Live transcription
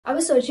I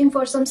was searching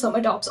for some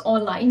summer tops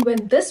online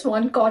when this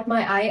one caught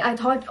my eye. I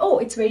thought, oh,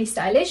 it's very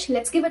stylish.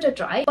 Let's give it a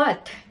try.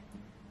 But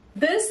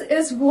this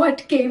is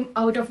what came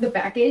out of the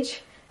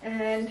package.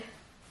 And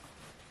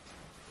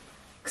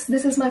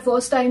this is my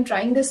first time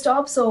trying this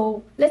top.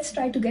 So let's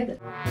try together.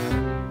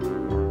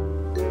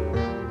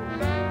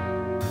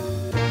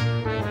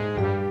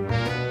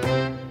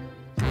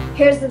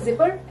 Here's the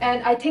zipper,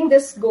 and I think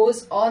this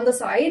goes on the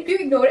side. If you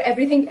ignore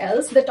everything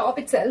else, the top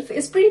itself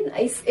is pretty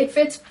nice. It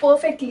fits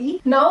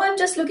perfectly. Now I'm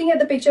just looking at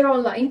the picture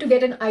online to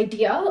get an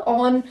idea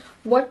on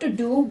what to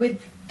do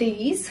with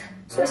these.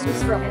 So let's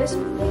just try this.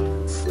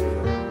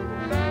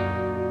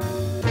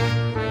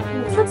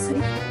 Let's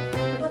see.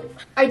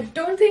 I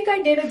don't think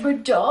I did a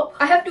good job.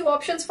 I have two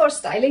options for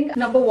styling.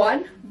 Number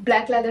one,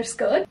 black leather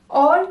skirt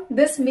or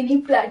this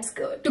mini plaid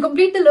skirt. To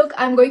complete the look,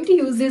 I'm going to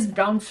use these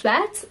brown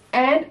flats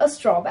and a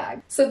straw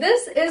bag. So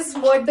this is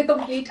what the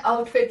complete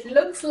outfit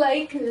looks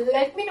like.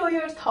 Let me know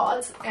your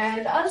thoughts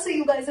and I'll see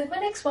you guys in my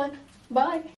next one. Bye.